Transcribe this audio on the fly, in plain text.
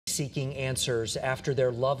seeking answers after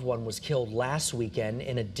their loved one was killed last weekend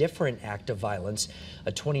in a different act of violence.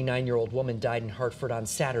 A 29-year-old woman died in Hartford on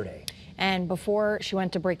Saturday. And before she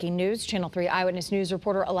went to breaking news, Channel 3 Eyewitness News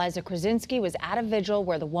reporter Eliza Krasinski was at a vigil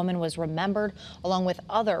where the woman was remembered along with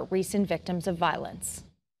other recent victims of violence.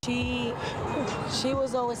 She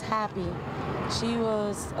was always happy. She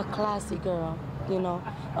was a classy girl, you know,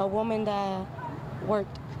 a woman that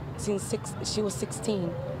worked since she was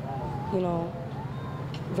 16, you know,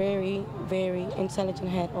 very, very intelligent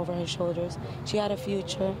head over her shoulders. She had a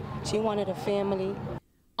future. She wanted a family.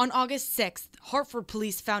 On August 6th, Hartford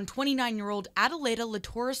police found 29-year-old Adelaida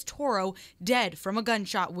Latoris Toro dead from a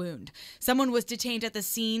gunshot wound. Someone was detained at the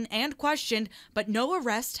scene and questioned, but no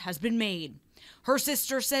arrest has been made. Her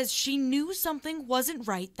sister says she knew something wasn't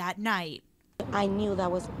right that night. I knew that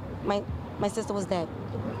was my sister was dead.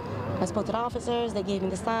 I spoke to the officers, they gave me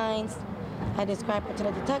the signs. I described it to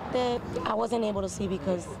the detective. I wasn't able to see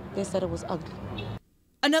because they said it was ugly.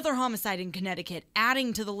 Another homicide in Connecticut,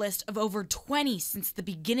 adding to the list of over 20 since the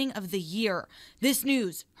beginning of the year. This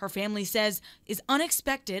news, her family says, is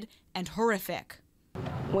unexpected and horrific.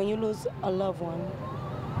 When you lose a loved one,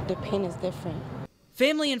 the pain is different.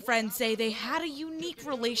 Family and friends say they had a unique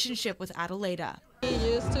relationship with Adelaida. She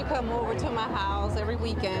used to come over to my house every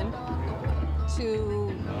weekend.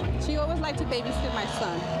 She always liked to babysit my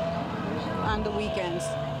son on the weekends.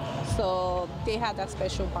 So they had that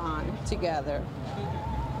special bond together.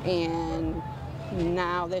 And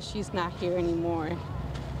now that she's not here anymore,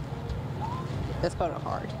 it's kind of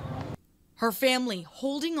hard. Her family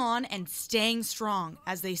holding on and staying strong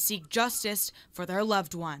as they seek justice for their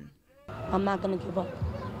loved one. I'm not going to give up.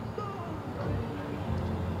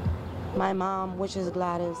 My mom, which is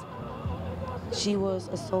Gladys, she was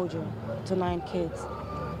a soldier to 9 kids.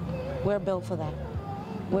 We're built for that.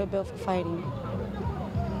 We're built for fighting.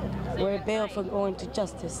 We're built for going to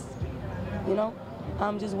justice, you know?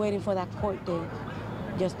 I'm just waiting for that court day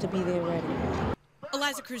just to be there ready.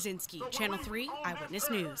 Eliza Krasinski, Channel 3 Eyewitness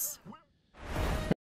News.